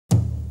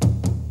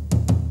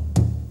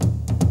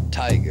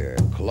Tiger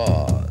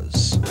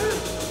claws.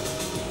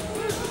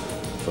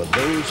 For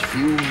those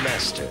few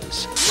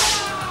masters,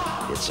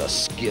 it's a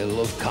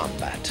skill of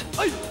combat.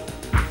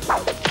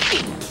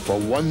 For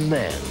one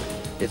man,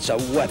 it's a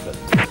weapon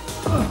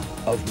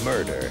of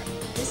murder.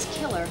 This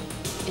killer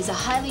is a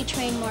highly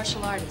trained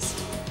martial artist.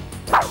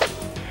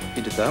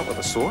 He did that with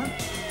a sword?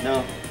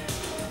 No,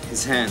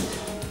 his hand.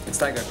 It's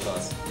tiger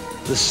claws.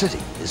 The city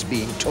is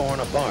being torn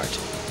apart,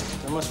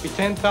 There must be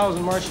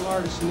 10,000 martial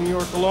artists in New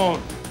York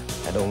alone.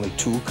 and only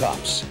 2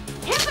 cops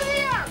Hands in the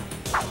air!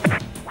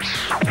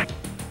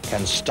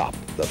 can stop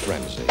the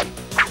frenzy.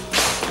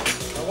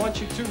 I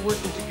want you two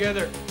working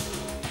together.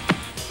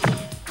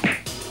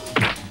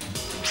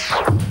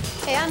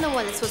 Hey, I'm the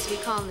one that's supposed to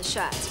be calling the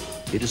shots.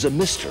 It is a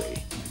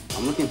mystery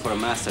I'm looking for a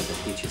master that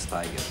teaches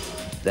tiger.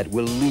 that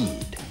will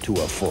lead to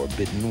a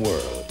forbidden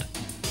world.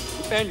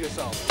 Defend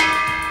yourself.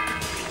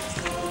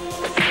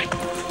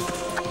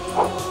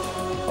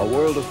 A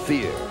world of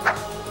fear,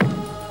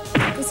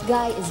 This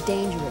guy is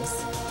dangerous.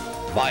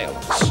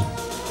 violence,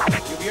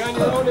 You'll be on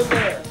your own in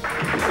there.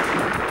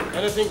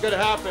 Anything could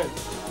happen.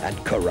 and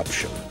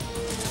corruption.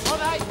 All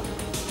right.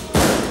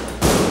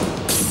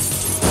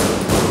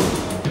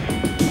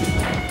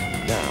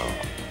 Now,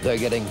 they're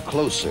getting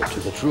closer to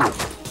the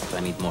truth I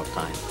need more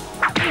time.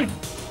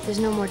 There's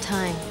no more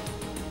time.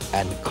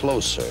 and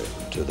closer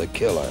to the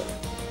killer.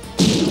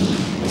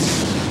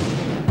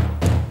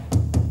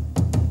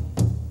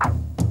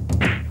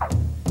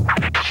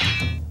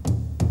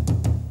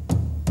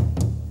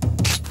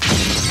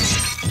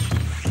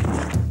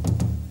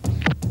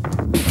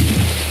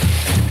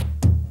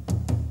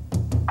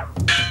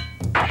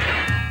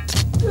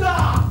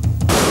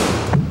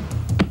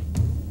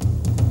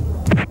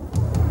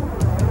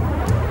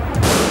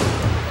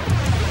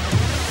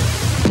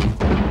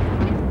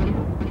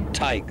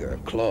 Tiger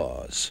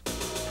Claws,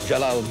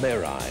 Jalal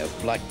Merhi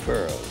of Black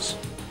Pearls,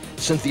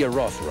 Cynthia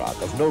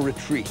Rothrock of No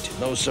Retreat,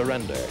 No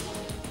Surrender,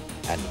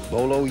 and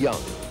Bolo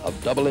Yeung of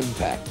Double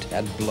Impact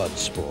and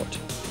Bloodsport.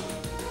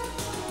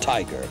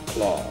 Tiger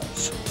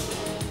Claws.